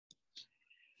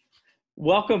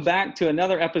Welcome back to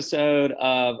another episode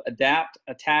of Adapt,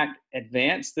 Attack,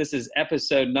 Advance. This is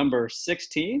episode number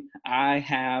 16. I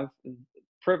have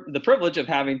the privilege of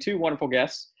having two wonderful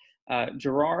guests,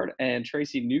 Girard and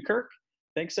Tracey Newkirk.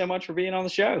 Thanks so much for being on the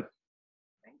show.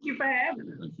 Thank you for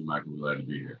having us. Thank you, Michael. We're glad to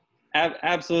be here.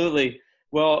 Absolutely.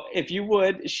 Well, if you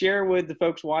would share with the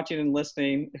folks watching and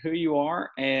listening who you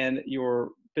are and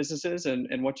your businesses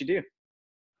and what you do.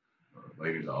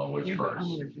 Ladies are always I'm first.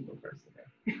 gonna let you go first today.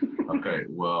 Okay,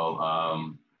 well,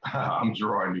 I'm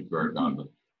Girard Newkirk. I'm the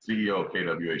CEO of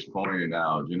KWH Cloning and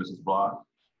now Genesis Block.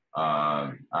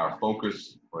 Our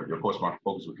focus, of course, my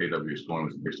focus with KWH Cloning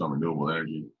is based on renewable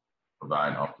energy,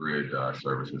 providing off-grid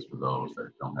services for those that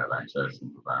don't have access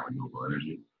and provide renewable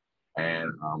energy.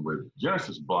 And with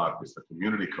Genesis Block, it's a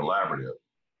community collaborative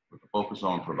with a focus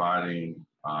on providing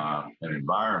an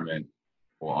environment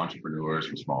for entrepreneurs,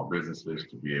 for small businesses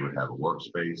to be able to have a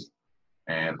workspace,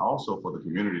 and also for the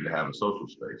community to have a social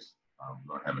space.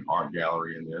 We're going to have an art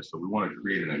gallery in there. So we want to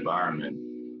create an environment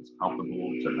that's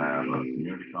comfortable to have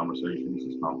community conversations.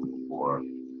 It's comfortable for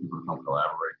people to come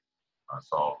collaborate,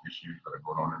 solve issues that are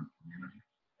going on in the community,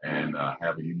 and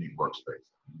have a unique workspace,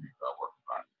 a unique work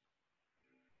environment.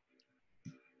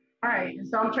 All right, and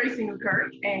so I'm Tracey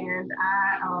Girard, and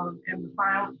I am the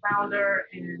founder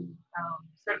and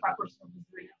certified personal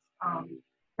resilience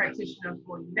practitioner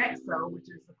for Nexo, which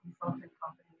is a consulting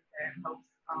company that helps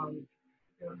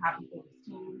build high-performance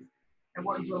teams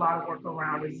and do a lot of work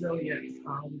around resilience,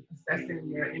 assessing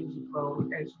your energy flow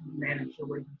as you manage your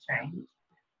rate of change.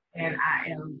 And I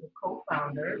am the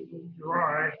co-founder with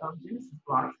Girard of Genesis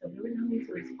Block. So really don't need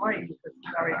to explain because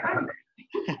he's already done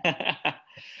that.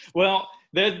 Well,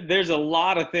 there's a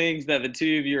lot of things that the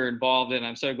two of you are involved in.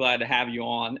 I'm so glad to have you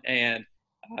on. And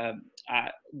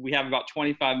we have about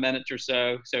 25 minutes or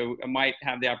so I might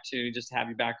have the opportunity just to have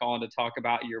you back on to talk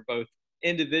about your both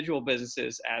individual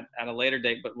businesses at a later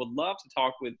date, but would love to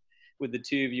talk with the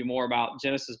two of you more about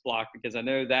Genesis Block, because I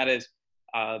know that is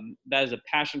a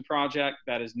passion project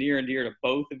that is near and dear to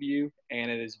both of you,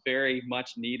 and it is very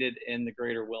much needed in the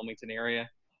greater Wilmington area.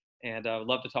 And I would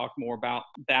love to talk more about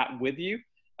that with you.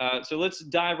 So let's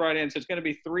dive right in. So it's going to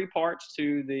be three parts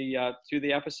to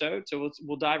the episode. So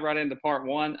we'll dive right into part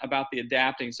one about the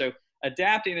adapting. So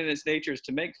adapting in its nature is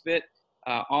to make fit,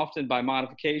 often by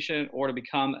modification, or to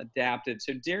become adapted.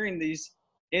 So during these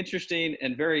interesting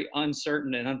and very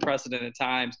uncertain and unprecedented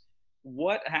times,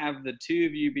 what have the two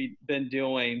of you been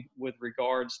doing with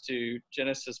regards to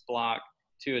Genesis Block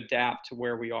to adapt to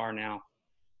where we are now?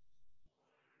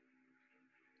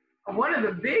 One of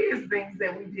the biggest things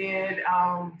that we did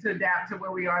to adapt to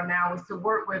where we are now was to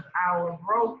work with our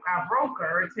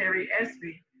broker, Terry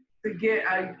Espy, to get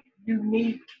a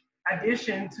unique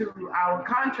addition to our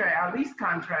contract, our lease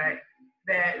contract,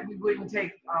 that we wouldn't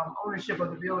take ownership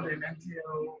of the building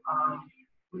until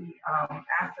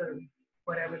after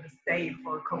whatever the stay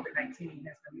for COVID-19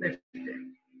 has been lifted.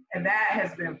 And that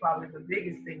has been probably the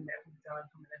biggest thing that we've done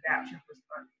from an adaptation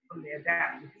perspective, from the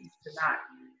adaptive piece, to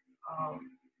not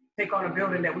take on a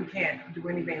building that we can't do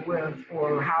anything with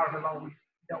for however long. We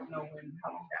don't know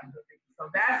how long that will be. So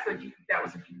that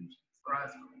was a huge for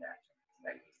us from that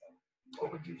perspective. So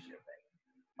what would you share?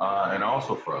 And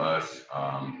also for us,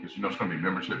 because it's going to be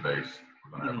membership based,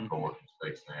 we're going to have a co-working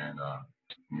space and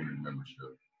community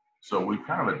membership. So we've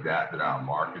kind of adapted our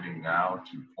marketing now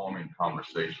to forming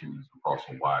conversations across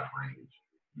a wide range.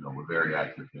 You know, we're very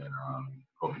active in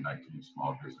COVID-19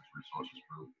 Small Business Resources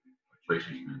Group.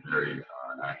 Tracey's been very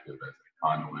active as a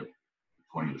conduit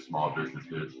between the small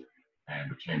businesses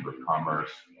and the Chamber of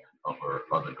Commerce and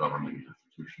other government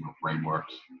institutional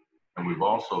frameworks. And we've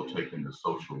also taken the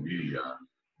social media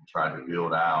and tried to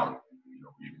build out, you know,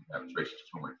 we even have Tracey's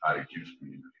Tidy Juice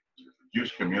community. It's a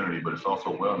juice community, but it's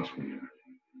also a wellness community.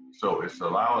 So it's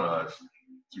allowed us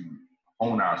to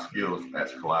hone our skills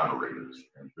as collaborators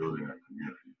and building a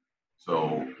community.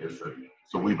 So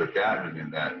we've adapted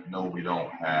in that, no, we don't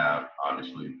have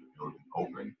obviously the building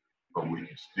open, but we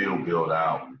can still build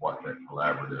out what that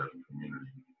collaborative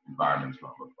community environment is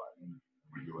going to look like.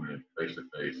 We're doing it face to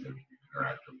face and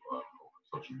interactive over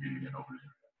social media and over the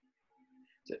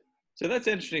internet. So that's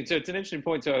interesting. So it's an interesting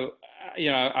point. So,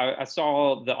 I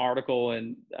saw the article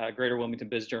in Greater Wilmington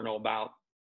Biz Journal about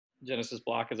Genesis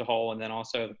Block as a whole, and then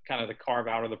also kind of the carve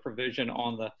out or the provision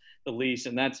on the lease.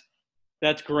 And that's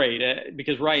great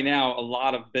because right now a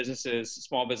lot of businesses,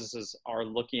 small businesses, are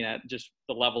looking at just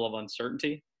the level of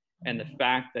uncertainty and the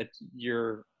fact that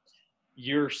your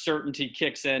certainty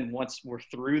kicks in once we're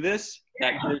through this,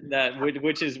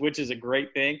 which is a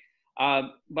great thing.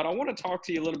 But I want to talk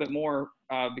to you a little bit more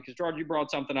because Gerard, you brought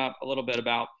something up a little bit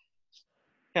about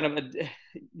kind of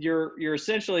you're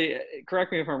essentially,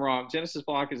 correct me if I'm wrong, Genesis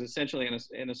Block is essentially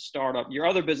in a startup. Your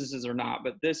other businesses are not,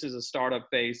 but this is a startup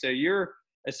phase. So you're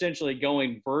essentially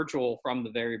going virtual from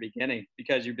the very beginning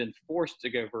because you've been forced to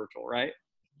go virtual, right?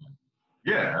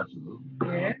 Yeah, absolutely.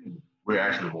 Yeah. We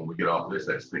actually, when we get off this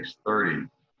at 6:30,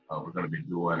 we're going to be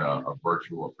doing a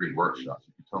virtual free workshop. So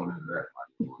you can tune into that,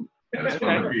 Michael. And it's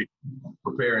going to be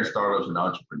preparing startups and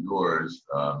entrepreneurs,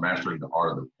 mastering the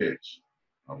art of the pitch.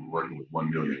 We're working with 1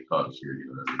 Million Cups here,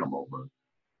 that's come over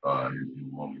in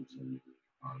Wilmington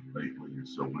lately. And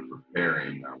so we're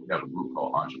preparing, we have a group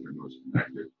called Entrepreneurs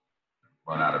Connected,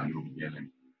 run out of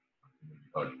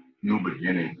New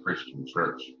Beginning Christian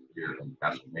Church here in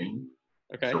Castlemaine.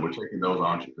 Okay. So we're taking those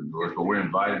entrepreneurs, but we're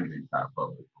inviting the entire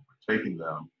public. We're taking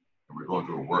them and we're going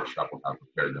through a workshop on how to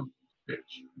prepare them to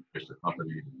pitch their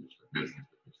company, to pitch their business,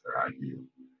 to pitch their idea.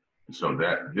 And so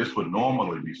that this would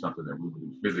normally be something that we would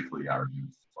do physically out of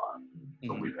Genesis Block.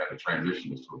 So we've had to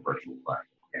transition this to a virtual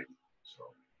platform.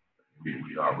 So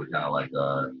we're kind of like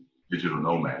digital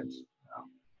nomads now.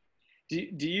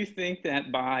 Do you think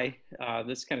that by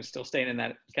this kind of still staying in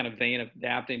that kind of vein of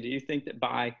adapting, do you think that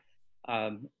by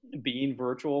being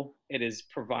virtual, it is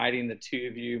providing the two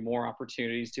of you more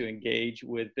opportunities to engage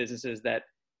with businesses that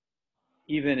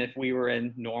even if we were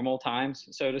in normal times,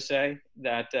 so to say,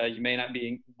 that you may not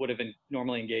would have been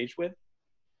normally engaged with?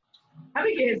 I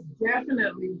think it's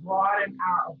definitely broadened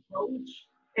our approach.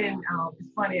 And it's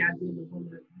funny, I did a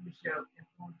women leadership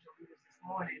influential leaders this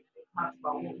morning. They talked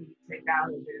about what we take out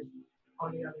of this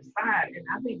on the other side. And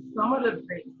I think some of the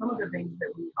things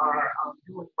that we are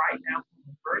doing right now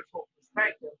from a virtual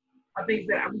perspective are things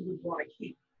that we would want to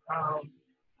keep.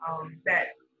 That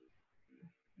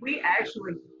we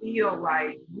actually feel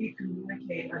like we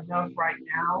communicate enough right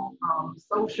now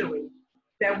socially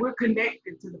that we're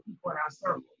connected to the people in our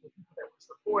circle, the people that we're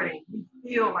supporting. We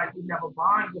feel like we have a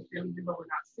bond with them even though we're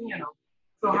not seeing them.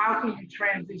 So how can you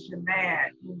transition that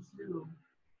into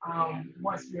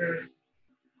once we're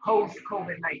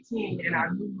post-COVID-19 and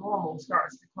our new normal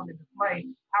starts to come into play,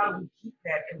 how do we keep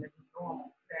that in the new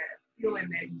normal? That feeling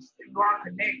that you are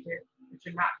connected, but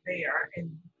you're not there, and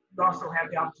you also have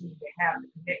the opportunity to have the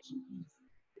connection piece.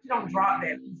 If you don't drop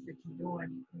that piece that you're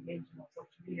doing, engaging on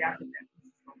social media, I think that piece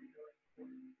is going to be really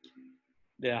important.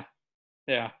 Yeah,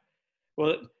 yeah.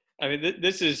 Well, I mean,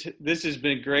 this has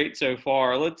been great so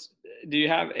far. Do you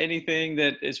have anything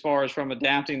that, as far as from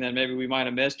adapting, that maybe we might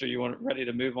have missed, or you want ready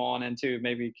to move on into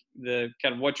maybe the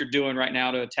kind of what you're doing right now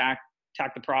to attack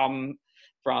the problem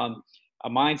from a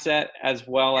mindset as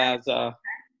well as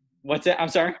what's that? I'm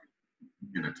sorry.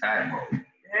 In attack mode.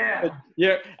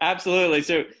 Yeah, absolutely.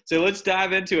 So let's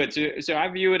dive into it. So I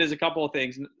view it as a couple of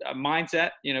things.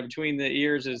 Mindset, between the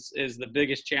ears is the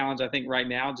biggest challenge I think right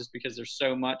now, just because there's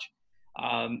so much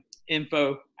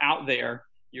info out there.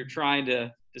 You're trying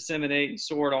to disseminate and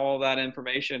sort all that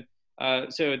information.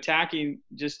 So attacking,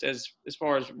 just as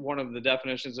far as one of the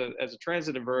definitions as a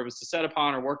transitive verb, is to set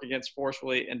upon or work against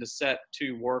forcefully, and to set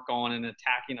to work on and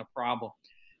attacking a problem.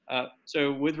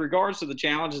 So with regards to the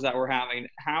challenges that we're having,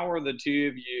 how are the two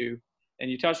of you, and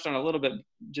you touched on a little bit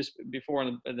just before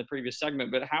in the previous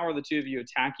segment, but how are the two of you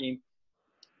attacking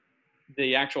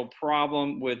the actual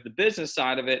problem with the business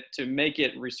side of it to make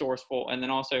it resourceful? And then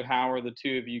also, how are the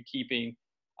two of you keeping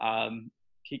a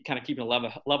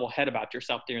level head about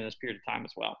yourself during this period of time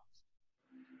as well?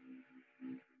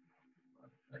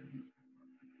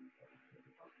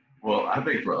 Well, I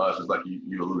think for us, it's like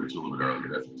you alluded to a little bit earlier,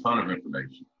 there's a ton of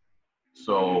information.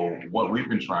 So what we've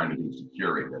been trying to do is to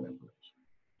curate that information.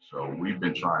 So we've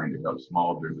been trying to help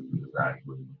small businesses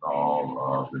actually with all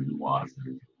of the nuances,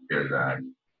 CARES Act,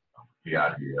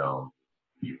 PIDL,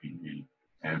 PPP,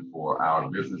 and for our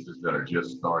businesses that are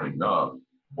just starting up,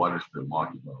 what is the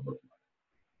market going to look like?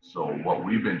 So what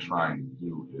we've been trying to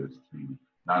do is to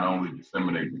not only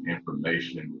disseminate the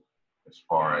information as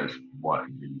far as what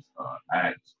these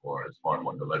acts or as far as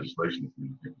what the legislation is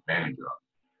being taken advantage of,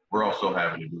 we're also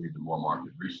having to do even more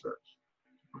market research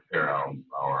to prepare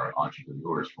our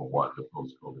entrepreneurs for what the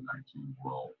post-COVID-19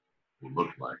 world will look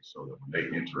like, so that when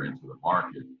they enter into the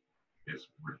market, it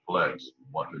reflects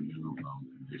what the new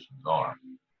conditions are.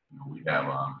 We have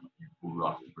food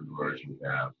entrepreneurs, we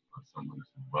have someone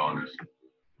that's in wellness,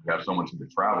 we have someone in the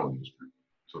travel industry.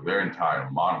 So their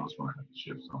entire model is going to have to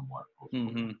shift somewhat.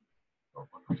 Mm-hmm. So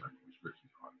what those type of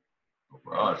restrictions are. So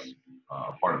for us,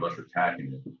 part of us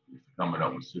attacking it is coming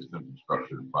up with systems and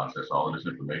structure to process all of this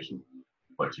information,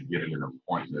 but to get it in a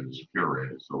point that is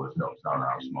curated so it helps out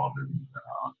our small business and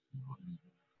our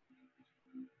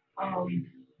entrepreneurs.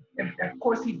 And of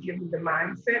course, he's given me the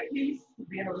mindset piece,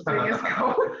 being able to say, yes,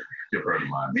 go. Give her the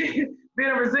mindset. being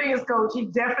a resilience coach, he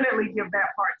definitely give that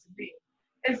part to me.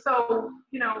 And so,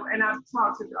 you know, and I've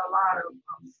talked to a lot of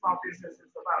small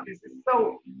businesses about this. It's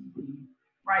so easy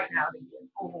right now to get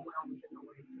overwhelmed with the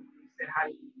noise. You said, how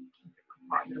do you keep it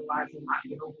compartmentalized and not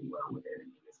get overwhelmed with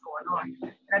everything that's going on?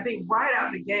 And I think right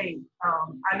out the gate,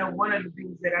 I know one of the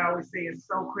things that I always say is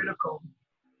so critical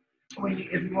when you,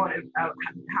 if you want to have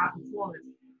high performance,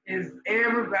 is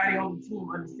everybody on the team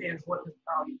understands what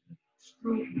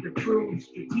the true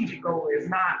strategic goal is,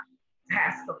 not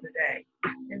task of the day.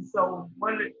 And so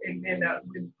and then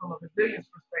from a resilience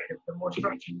perspective, the more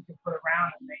structure you can put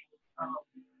around it,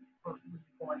 for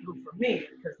me,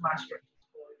 because my structure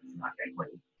is not that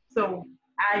great. So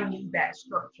I need that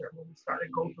structure when we start to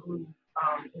go through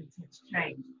intense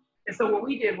change. And so what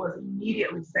we did was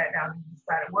immediately sat down and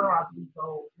decided what are our three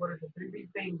goals, what are the three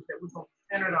things that we're going to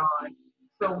be centered on,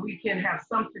 so we can have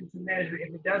something to measure.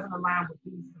 If it doesn't align with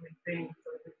these three things,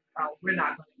 we're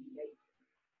not going to engage.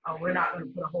 We're not going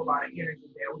to put a whole lot of energy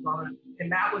there.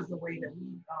 And that was the way that we,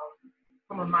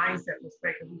 from a mindset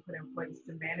perspective, we put in place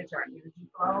to manage our energy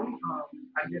flow.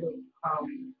 I did a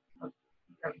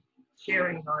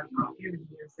sharing on energy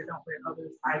and said, don't let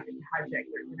others hijack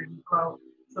your energy flow.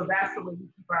 So that's the way we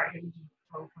keep our energy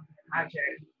flow from being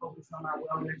hijacked. We focus on our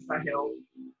wellness, our health,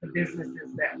 the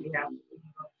businesses that we have,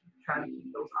 trying to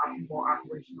keep those more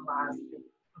operationalized, and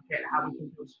look at how we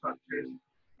can build structures.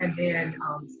 And then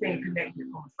staying connected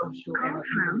from a social and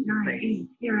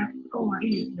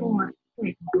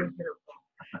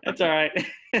That's all right.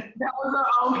 That was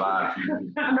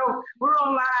I know we're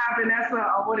on live, and that's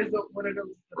what are those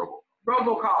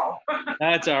robocall.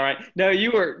 That's all right. No,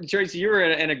 Tracey, you were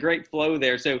in a great flow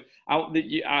there. So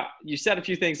you said a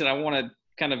few things that I want to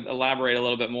kind of elaborate a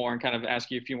little bit more and kind of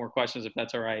ask you a few more questions, if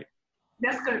that's all right.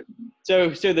 That's good. So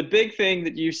the big thing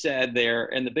that you said there,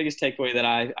 and the biggest takeaway that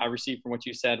I received from what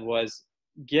you said was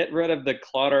get rid of the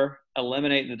clutter,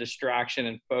 eliminate the distraction,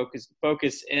 and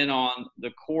focus in on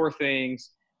the core things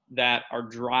that are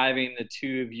driving the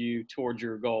two of you towards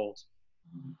your goals.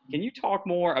 Can you talk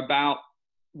more about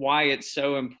why it's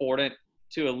so important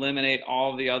to eliminate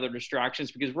all of the other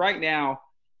distractions? Because right now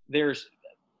there's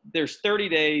 30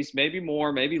 days, maybe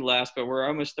more, maybe less, but we're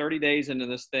almost 30 days into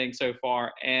this thing so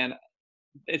far. And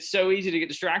it's so easy to get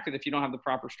distracted if you don't have the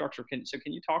proper structure. Can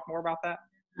you talk more about that?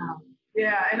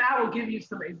 Yeah, and I will give you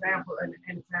some example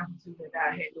too that I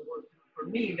had to work through for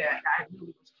me that I really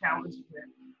was challenged with.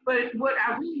 But what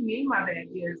I really mean by that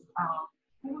is,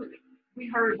 we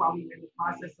heard while we were in the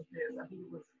process of this, I think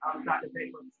it was Dr.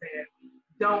 Baker said,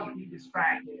 don't be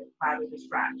distracted by the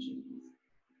distractions.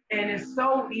 And it's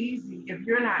so easy if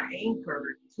you're not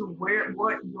anchored to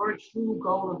what your true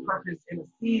goal and purpose in a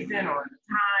season or in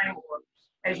a time or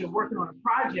as you're working on a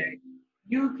project,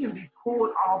 you can be pulled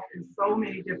off in so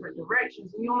many different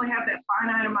directions. And you only have that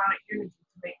finite amount of energy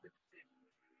to make the decision.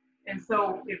 And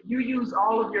so if you use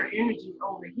all of your energy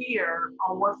over here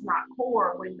on what's not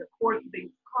core, when the core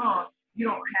things come, you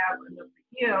don't have enough to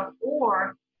give,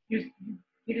 or you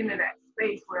get into that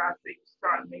space where I think you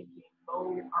start making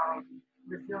low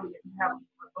resilient, you have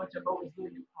a bunch of low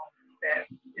resilient components that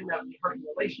end up hurting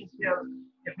relationships,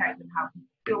 impacting how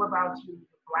people feel about you,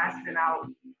 blasting out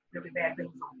really bad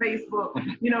things on Facebook,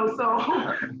 so,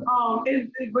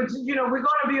 but we're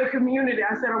going to be a community.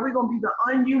 I said, are we going to be the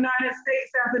ununited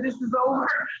states after this is over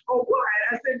or what?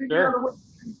 I said, sure. We're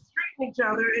treating each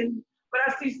other, but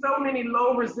I see so many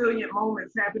low resilient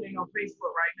moments happening on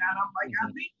Facebook right now. And I'm like, I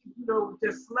think,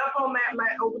 just slept on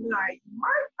that overnight. You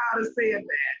might ought to say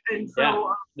that. And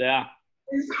so, yeah.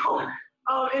 And so,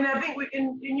 and I think we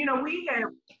have,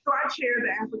 so I chair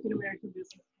the African American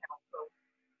Business Council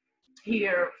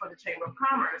here for the Chamber of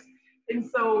Commerce. And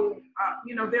so,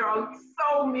 there are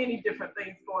so many different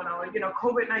things going on.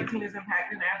 COVID-19 is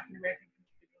impacting the African American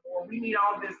community more. We need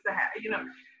all this to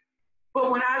happen,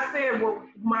 But when I said what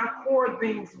my core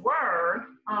things were,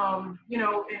 and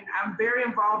I'm very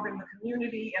involved in the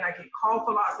community and I get called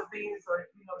for lots of things or,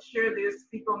 share this,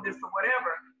 speak on this or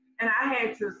whatever. And I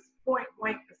had to point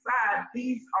blank decide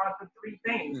these are the three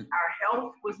things. Our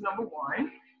health was number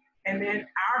one. And then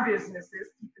our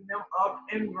businesses, keeping them up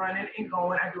and running and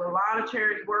going. I do a lot of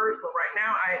charity work, but right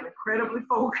now I am incredibly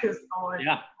focused on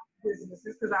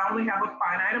businesses because I only have a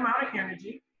finite amount of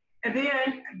energy. And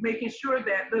then making sure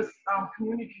that the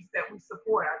communities that we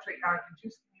support, our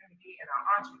juice community and our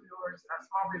entrepreneurs, our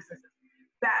small businesses,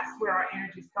 that's where our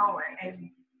energy is going. And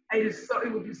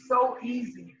it would be so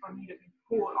easy for me to be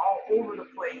pulled all over the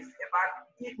place if I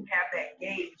didn't have that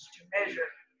gauge to measure.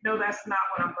 No, that's not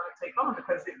what I'm going to take on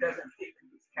because it doesn't fit in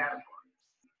these categories.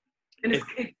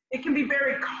 And it can be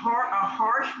very a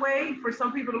harsh way for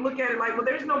some people to look at it like, well,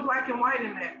 there's no black and white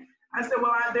in that. I said,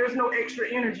 well, there's no extra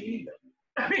energy either.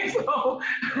 I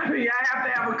have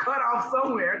to have a cutoff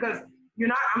somewhere because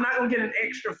I'm not going to get an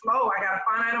extra flow. I got a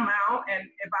finite amount, and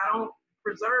if I don't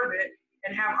preserve it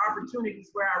and have opportunities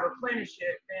where I replenish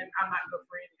it, then I'm not good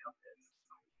for any of this.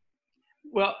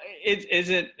 Well,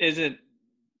 is it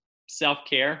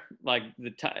self-care, like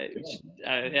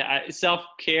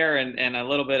self-care and a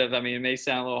little bit of, I mean, it may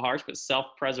sound a little harsh, but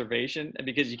self-preservation,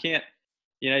 because you can't,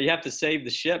 you have to save the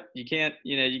ship. You can't,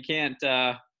 you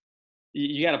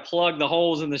got to plug the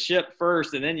holes in the ship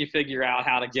first, and then you figure out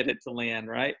how to get it to land,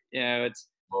 right? It's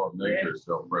nature,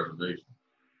 self-preservation.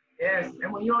 Yes,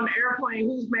 and when you're on the airplane,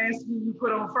 whose mask do you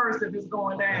put on first if it's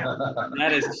going down?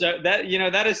 That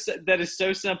is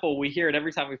so simple. We hear it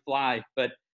every time we fly,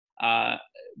 but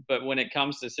when it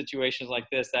comes to situations like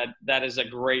this, that is a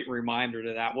great reminder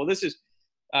to that. Well, this is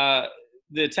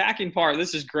the attacking part.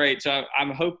 This is great. So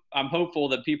I'm hopeful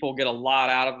that people get a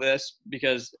lot out of this,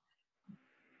 because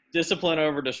discipline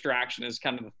over distraction is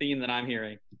kind of the theme that I'm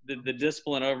hearing. The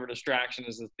discipline over distraction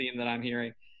is the theme that I'm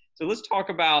hearing. So let's talk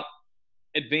about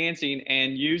advancing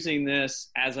and using this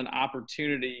as an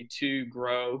opportunity to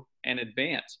grow and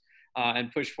advance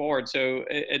and push forward. So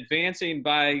advancing,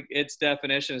 by its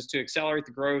definition, is to accelerate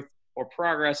the growth or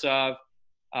progress of,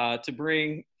 to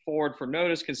bring forward for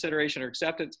notice, consideration, or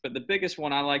acceptance. But the biggest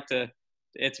one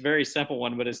it's a very simple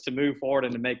one, but it's to move forward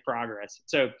and to make progress.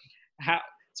 So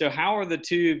how are the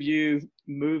two of you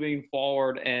moving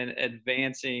forward and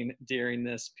advancing during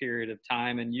this period of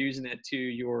time and using it to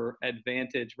your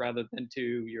advantage rather than to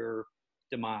your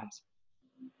demise?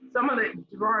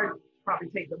 Gerard probably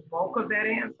take the bulk of that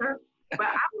answer, but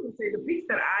I would say the piece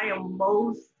that I am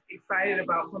most excited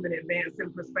about from an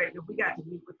advancing perspective, we got to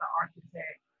meet with the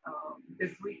architect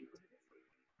this week.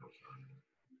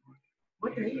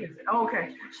 What day is it? Oh,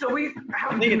 okay. So I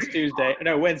think it's Tuesday.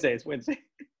 No, Wednesday. It's Wednesday.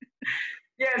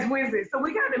 Yeah, it's Wednesday. So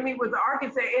we got to meet with the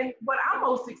architect. And what I'm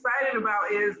most excited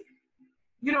about is,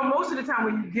 most of the time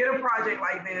when you get a project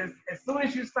like this, as soon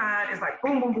as you sign, it's like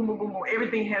boom, boom, boom, boom, boom, boom.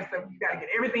 Everything you got to get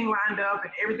everything lined up,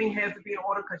 and everything has to be in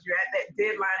order because you're at that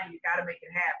deadline and you got to make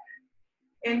it happen.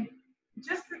 And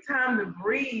just the time to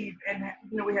breathe, and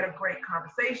we had a great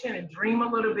conversation and dream a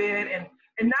little bit, and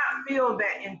not feel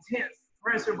that intense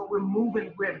pressure, but we're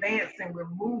advancing, we're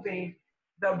moving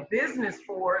the business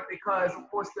forward, because of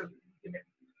course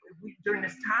during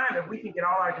this time, if we can get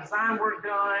all our design work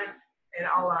done and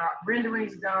all our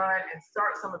renderings done and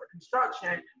start some of the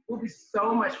construction, we'll be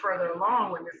so much further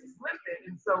along when this is lifted.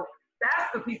 And so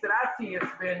that's the piece that I see has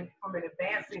been, from an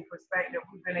advancing perspective,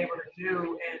 we've been able to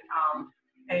do,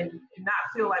 and not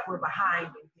feel like we're behind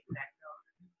in getting that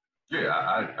done.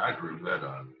 Yeah, I agree with that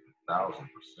 1,000%.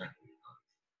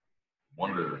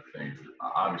 One of the things,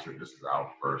 obviously, this is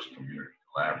our first community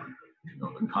collaborative.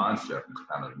 The concept is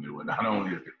kind of new, and not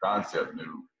only is the concept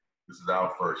new, this is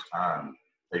our first time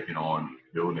taking on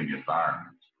building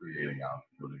environments, creating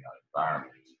building out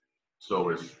environments. So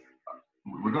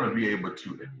we're going to be able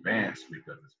to advance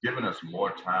because it's given us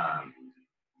more time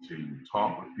to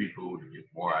talk with people, to get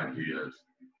more ideas.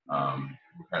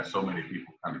 We've had so many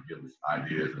people kind of give us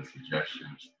ideas and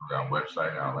suggestions through our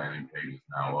website. Our landing page is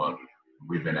now up.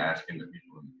 We've been asking the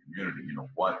people in the community,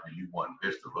 what do you want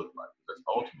this to look like? That's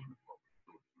ultimately what we're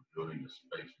doing. We're building a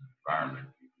space and environment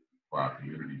for our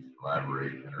communities to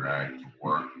collaborate, interact, to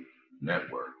work,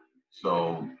 network.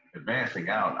 So advancing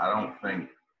out, I don't think,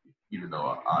 even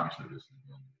though obviously this has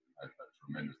been a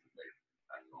tremendous debate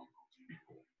on those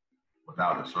people,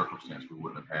 without the circumstance, we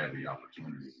wouldn't have had the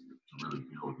opportunity to really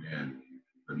build in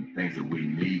the things that we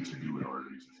need to do in order to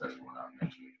be successful in our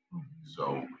venture.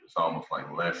 So it's almost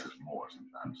like less is more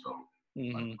sometimes. So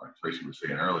like Tracey was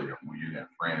saying earlier, when you're in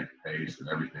that frantic pace and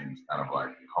everything's kind of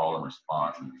like call and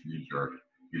response and it's knee-jerk,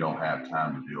 you don't have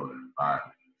time to build an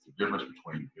environment. It's the difference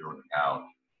between building out,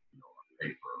 a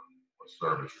paper or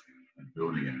service and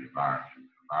building an environment.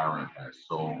 The environment has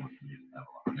soul, you need to have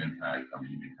a lot of impact.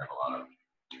 You need to have a lot of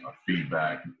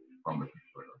feedback from the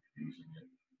people that are using it.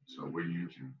 So we're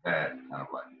using that kind of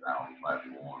like our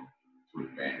platform to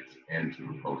advance into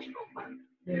the post-COVID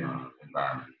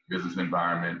environment, business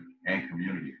environment, and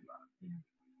community environment.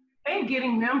 And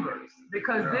getting members,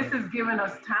 because this has given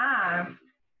us time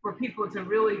for people to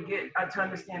really get to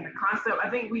understand the concept. I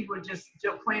think we were just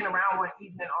playing around one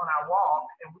evening on our walk,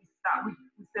 and we stopped.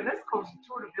 We said, let's go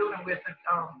tour the building with the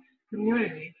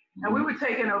community. And we were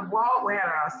taking a walk. We had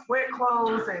our sweat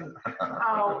clothes,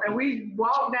 and we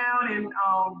walked down and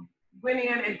went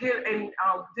in and did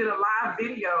a live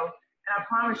video. And I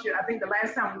promise you, I think the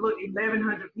last time we looked,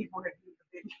 1,100 people had viewed the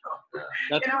video.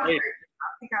 That's and great. I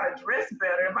think I'd have dressed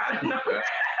better if I didn't know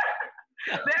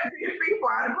that many people.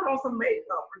 I'd have put on some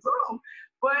makeup or something.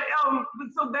 But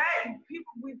so that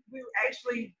people, we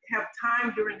actually have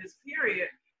time during this period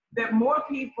that more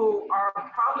people are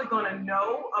probably going to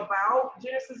know about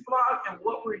Genesis Blog and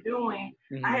what we're doing.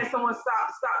 Mm-hmm. I had someone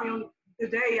stop me on the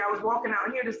day I was walking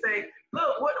out here to say,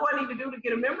 look, what do I need to do to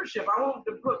get a membership? I want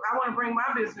to bring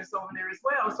my business over there as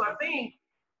well. So I think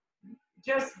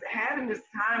just having this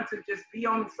time to just be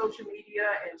on social media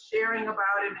and sharing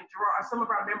about it, and draw some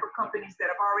of our member companies that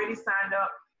have already signed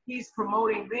up, he's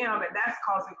promoting them, and that's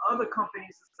causing other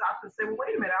companies to stop and say, well,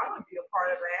 wait a minute, I want to be a part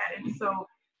of that. And so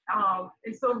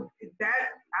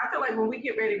that, I feel like when we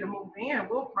get ready to move in,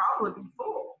 we'll probably be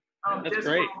full. That's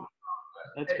great.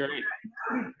 That's great.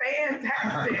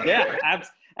 Fantastic. Yeah,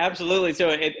 absolutely. So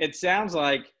it sounds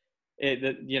like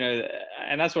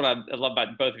and that's what I love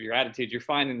about both of your attitudes. You're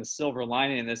finding the silver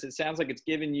lining in this. It sounds like it's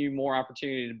giving you more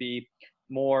opportunity to be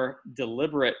more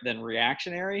deliberate than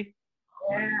reactionary.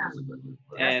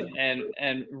 Yeah.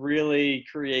 And really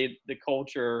create the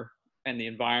culture and the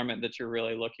environment that you're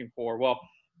really looking for. Well,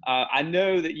 I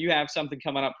know that you have something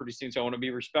coming up pretty soon, so I want to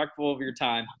be respectful of your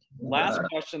time. Last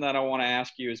question that I want to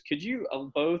ask you is, could you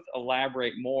both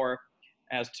elaborate more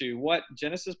as to what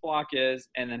Genesis Block is,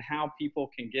 and then how people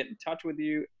can get in touch with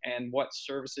you, and what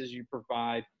services you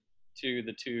provide to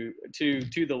the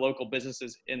local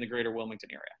businesses in the greater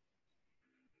Wilmington area?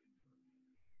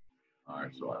 All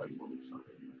right, so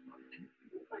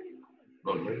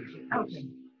okay.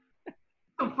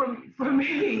 So for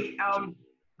me,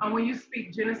 when you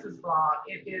speak Genesis Blog,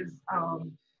 it is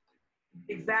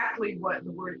exactly what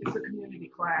the word is. A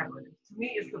community collaborative. To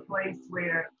me, it's the place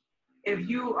where if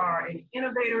you are an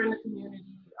innovator in the community,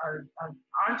 a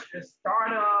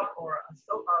startup, or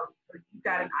you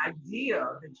got an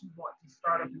idea that you want to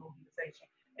start up an organization,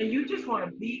 and you just want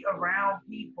to be around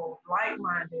people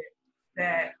like-minded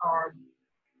that are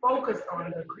focused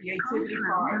on the creativity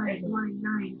part and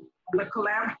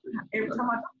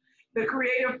the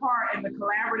creative part and the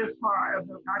collaborative part of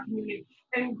our community,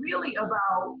 and really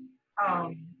about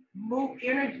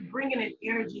bringing in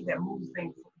energy that moves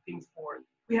things forward.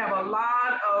 We have a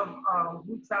lot of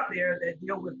groups out there that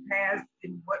deal with past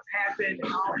and what's happened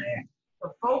and all that. The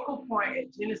focal point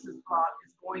at Genesis Block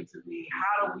is going to be,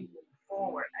 how do we move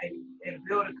forward and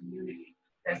build a community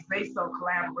that's based on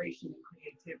collaboration and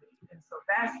creativity. And so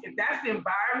if that's the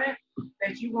environment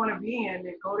that you want to be in,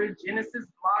 then go to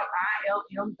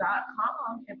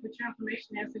genesisblogilm.com and put your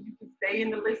information in so you can stay in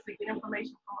the list to get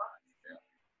information from us.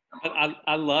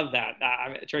 I love that.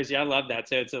 Tracey, I love that.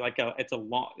 So it's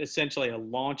essentially a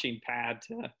launching pad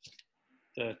to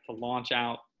launch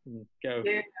out and go.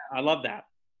 Yeah. I love that.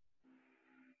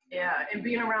 Yeah, and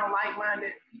being around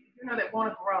like-minded people, that want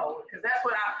to grow, because that's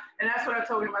what I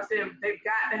told him. I said they've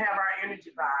got to have our energy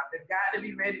vibe. They've got to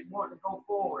be ready to want to go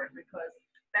forward, because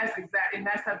I think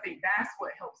that's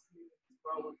what helps me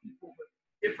grow, with people with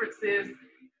differences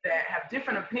that have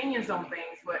different opinions on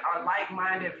things, but are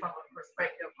like-minded from a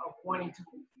perspective of wanting to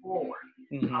move forward,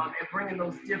 and bringing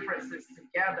those differences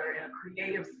together in a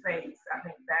creative space. I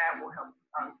think that will help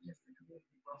just the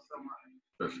community grow so much.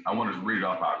 I want to read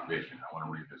off our vision. I want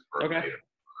to read this verbatim. Okay.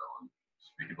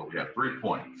 Speaking, but we have 3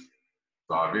 points.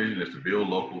 So our vision is to build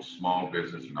local small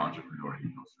business and entrepreneur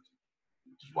ecosystem,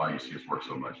 which is why you see us work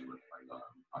so much with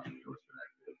Entrepreneurs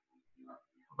Connected,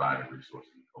 providing resources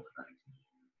to COVID-19,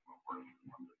 working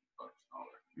with others and all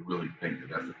that. We really think that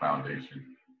that's the foundation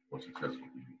for successful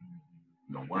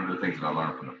people. One of the things that I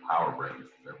learned from the Power Break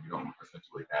is that we don't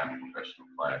essentially have a professional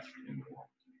class in the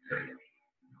area.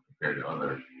 Compared to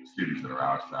other cities that are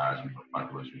our size, we have a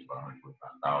population of about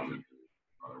 145,000.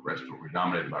 We're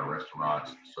dominated by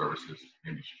restaurants, services,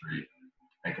 industry,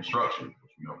 and construction,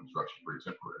 which we know construction is pretty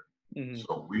temporary.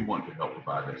 So we want to help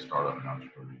provide that startup and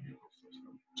entrepreneur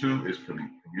ecosystem. 2 is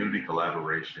community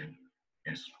collaboration,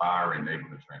 inspiring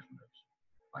neighborhood transformation.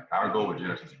 Like, our goal with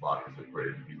Genesis Block is for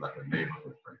it to be like a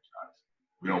neighborhood franchise.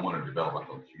 We don't want to develop like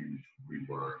a huge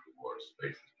WeWork or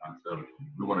Spaces concept.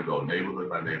 We want to go neighborhood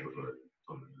by neighborhood.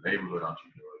 So the neighborhood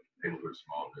entrepreneur, neighborhood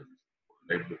small business,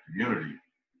 neighborhood community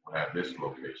will have this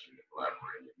location to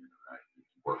collaborate and interact, to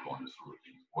work on the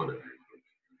solutions for the neighborhood.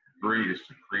 3 is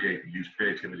to use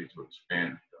creativity to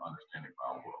expand the understanding of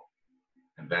our world.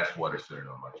 And that's what it's centered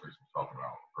on, like Tracey was talking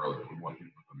about earlier. We want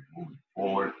people to be moving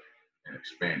forward and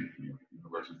expanding. The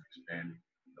universe is expanding.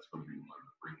 That's going to be one of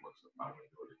the frameworks of how we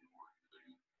do it in the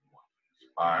organization. We want to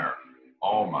inspire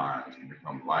all minds to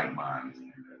become like minds in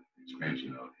the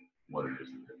expansion of what it is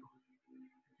that they're doing.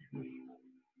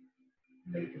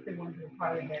 If they want to be a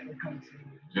part of that, they come to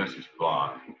Genesis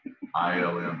Blog,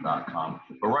 ilm.com.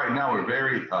 But right now, we're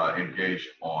very engaged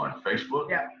on Facebook.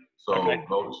 Yeah. So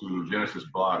go to Genesis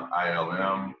Blog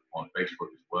ILM on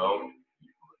Facebook as well. You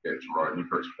can look at Girard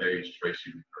Newkirk's page,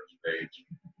 Tracey Newkirk's page,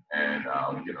 and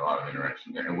we get a lot of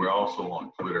interaction there. And we're also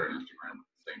on Twitter and Instagram with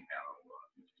the same handle.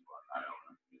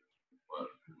 But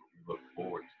we look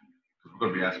forward to, because we're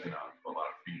going to be asking for a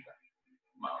lot of feedback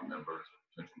from our members,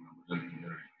 potential members in the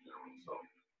community in general. So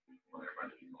we want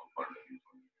everybody to be part of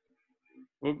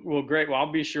that. Well, great. Well,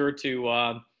 I'll be sure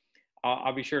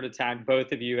to tag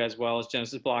both of you as well as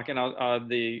Genesis Block and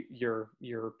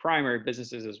your primary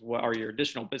businesses as well, or your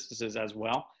additional businesses as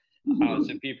well,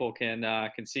 so people can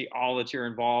see all that you're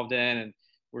involved in. And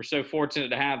we're so fortunate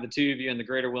to have the two of you in the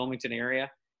greater Wilmington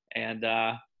area. And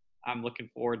I'm looking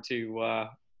forward to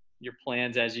your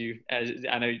plans as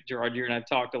I know, Girard, you and I've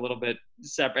talked a little bit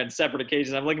separate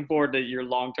occasions. I'm looking forward to your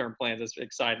long-term plans. It's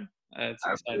exciting. It's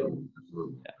exciting.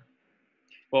 Absolutely. Yeah.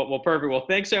 Well, perfect. Well,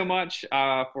 thanks so much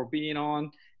for being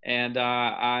on, and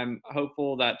I'm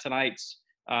hopeful that tonight's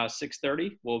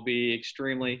 6:30 will be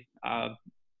extremely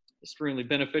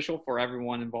beneficial for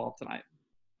everyone involved tonight.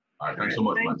 All right, thanks so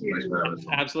much, Mike. Thank you. Thanks for having us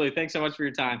on. Absolutely. Thanks so much for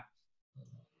your time.